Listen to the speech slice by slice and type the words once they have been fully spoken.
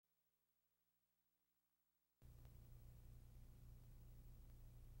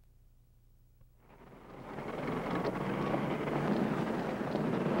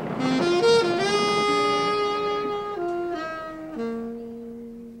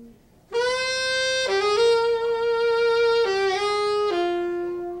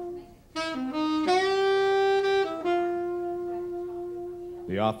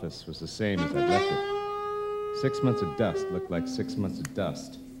office was the same as I'd left it. 6 months of dust looked like 6 months of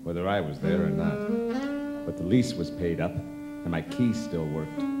dust, whether I was there or not. But the lease was paid up, and my key still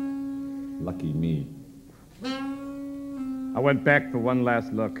worked. Lucky me. I went back for one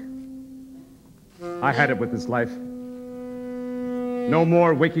last look. I had it with this life. No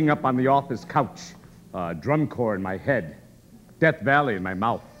more waking up on the office couch, a drum corps in my head, Death Valley in my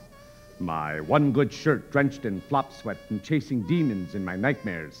mouth, my one good shirt drenched in flop sweat from chasing demons in my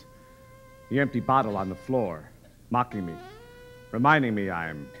nightmares, the empty bottle on the floor, mocking me, reminding me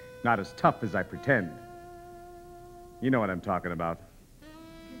I'm not as tough as I pretend. You know what I'm talking about.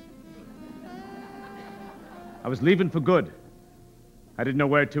 I was leaving for good. I didn't know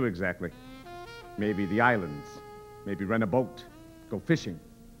where to exactly. Maybe the islands, maybe rent a boat, go fishing,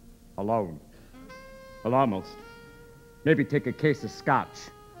 alone. Well, almost. Maybe take a case of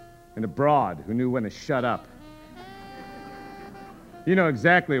scotch, and a broad who knew when to shut up. You know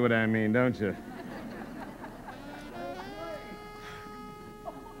exactly what I mean, don't you?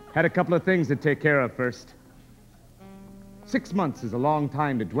 Had a couple of things to take care of first. 6 months is a long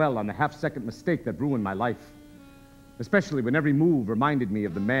time to dwell on the half-second mistake that ruined my life, especially when every move reminded me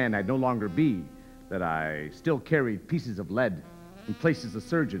of the man I'd no longer be, that I still carried pieces of lead in places the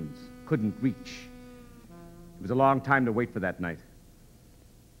surgeons couldn't reach. It was a long time to wait for that night.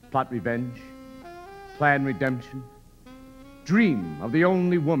 Plot revenge, plan redemption, dream of the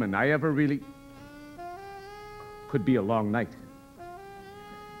only woman I ever really... Could be a long night.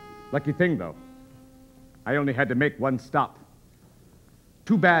 Lucky thing, though, I only had to make one stop.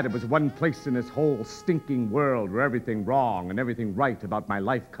 Too bad it was one place in this whole stinking world where everything wrong and everything right about my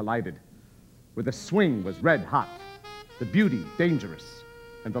life collided, where the swing was red hot, the beauty dangerous,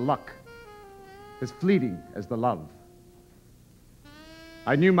 and the luck as fleeting as the love.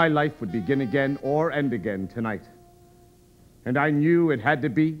 I knew my life would begin again or end again tonight, and I knew it had to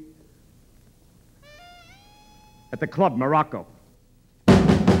be at the club Morocco.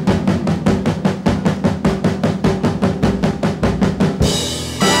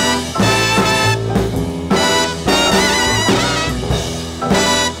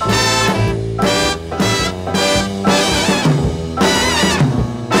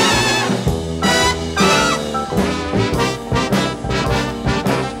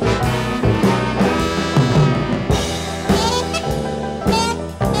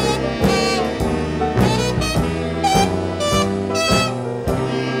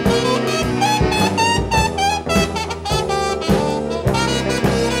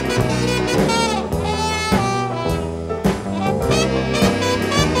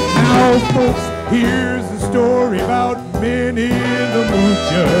 Here's a story about Minnie the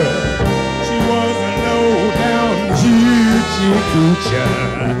Moocher. She was a low-down hoochie-coocher.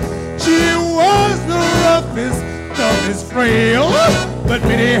 She was the roughest, toughest frail, but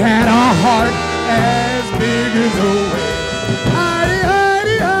Minnie had a heart as big as a whale. Heidi,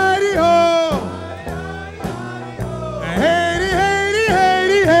 Heidi, Heidi, ho! Heidi, Heidi,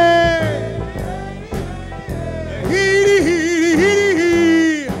 Heidi, hey! Heidi,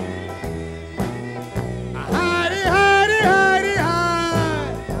 Heidi, Heidi, Heidi! Heidi, Heidi, Heidi, Heidi!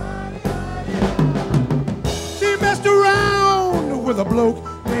 She messed around with a bloke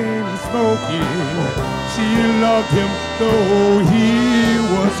named Smokey. She loved him though he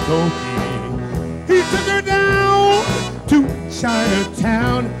was cokey. He took her down to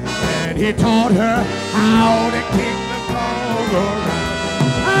Chinatown and he taught her how to kick the dog around.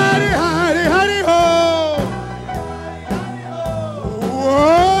 Heidi, Heidi, Heidi, ho!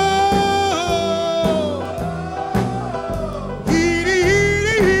 Whoa! Heidi, Heidi,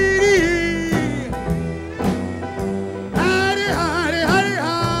 Heidi! Heidi, Heidi, Heidi,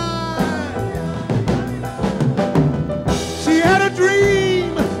 Heidi! She had a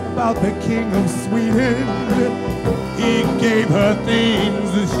dream about the king of Sweden. He gave her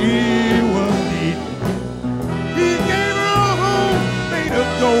things that she was needing. He gave her a home made of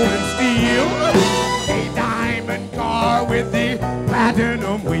gold and steel, a diamond car with the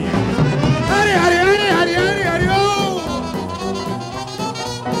platinum wheels. Howdy, howdy, howdy, howdy, howdy, howdy, oh!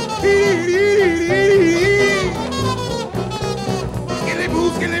 Skilly boo,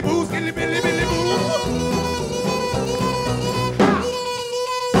 skilly boo, skilly billy, billy boo.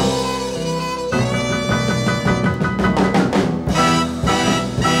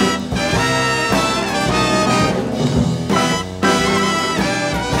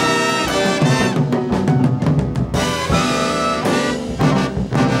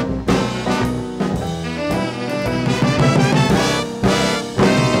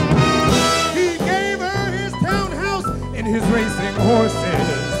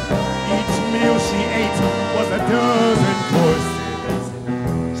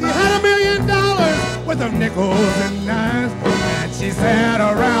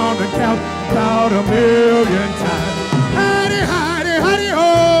 about a million times.